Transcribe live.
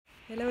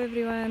Hello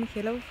everyone,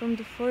 hello from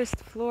the first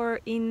floor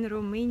in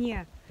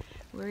Romania,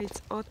 where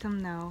it's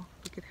autumn now.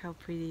 Look at how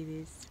pretty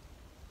it is.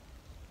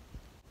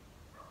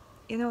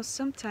 You know,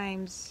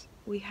 sometimes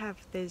we have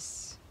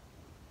this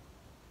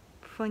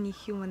funny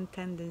human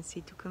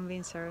tendency to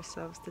convince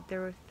ourselves that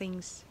there are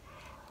things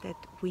that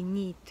we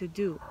need to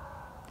do.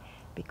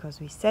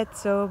 Because we said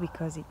so,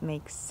 because it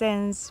makes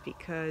sense,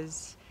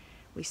 because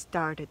we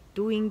started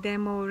doing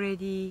them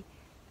already,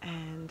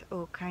 and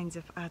all kinds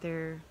of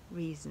other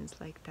reasons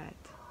like that.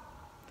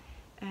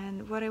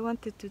 And what I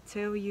wanted to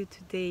tell you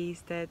today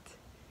is that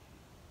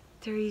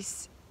there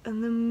is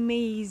an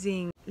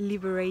amazing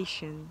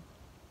liberation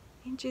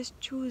in just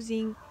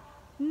choosing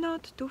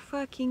not to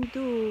fucking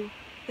do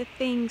the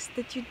things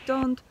that you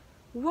don't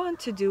want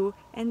to do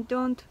and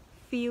don't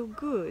feel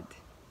good.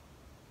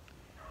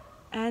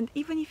 And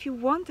even if you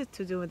wanted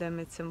to do them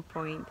at some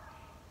point,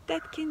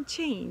 that can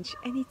change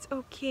and it's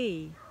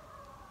okay.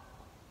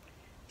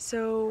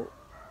 So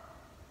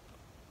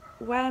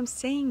why I'm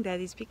saying that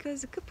is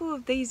because a couple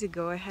of days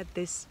ago I had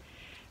this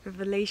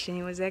revelation.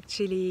 It was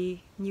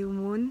actually new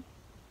moon,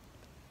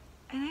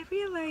 and I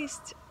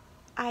realized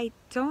I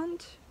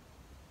don't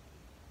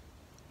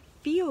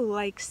feel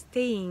like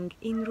staying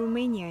in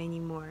Romania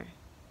anymore.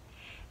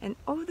 And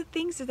all the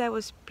things that I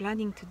was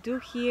planning to do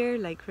here,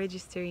 like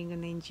registering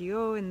an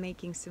NGO and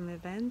making some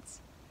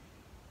events,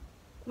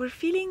 were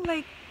feeling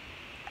like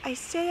I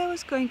said I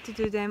was going to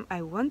do them,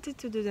 I wanted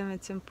to do them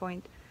at some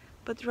point,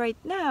 but right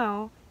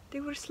now they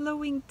were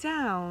slowing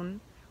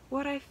down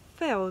what I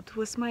felt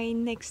was my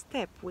next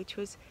step, which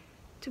was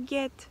to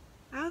get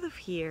out of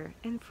here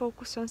and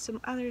focus on some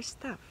other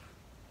stuff.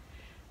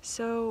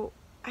 So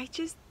I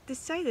just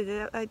decided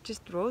that I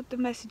just wrote the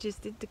messages,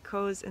 did the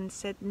calls, and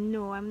said,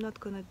 no, I'm not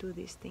gonna do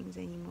these things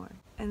anymore.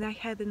 And I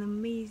had an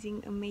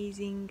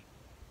amazing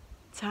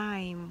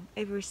time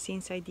ever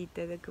since I did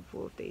that a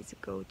couple of days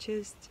ago,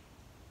 just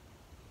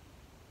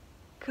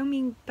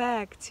coming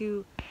back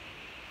to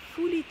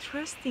fully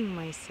trusting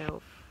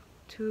myself,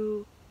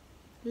 to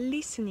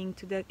listening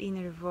to that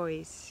inner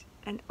voice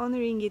and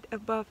honoring it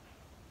above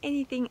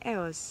anything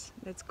else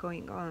that's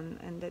going on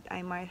and that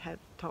I might have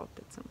thought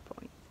at some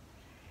point.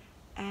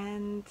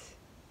 And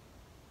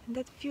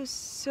that feels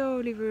so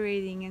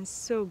liberating and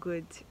so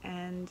good.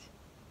 And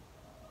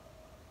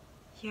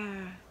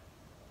yeah,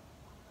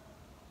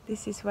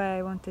 this is what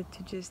I wanted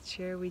to just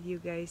share with you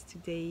guys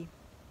today.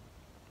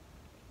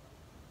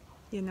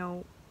 You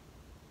know,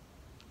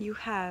 you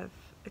have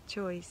a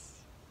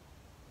choice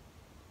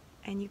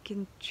and you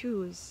can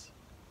choose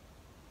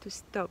to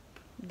stop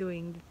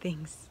doing the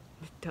things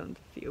that don't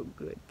feel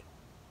good.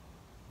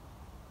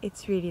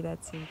 It's really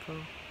that simple.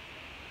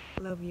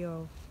 Love you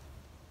all.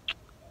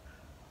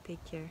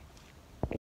 Take care.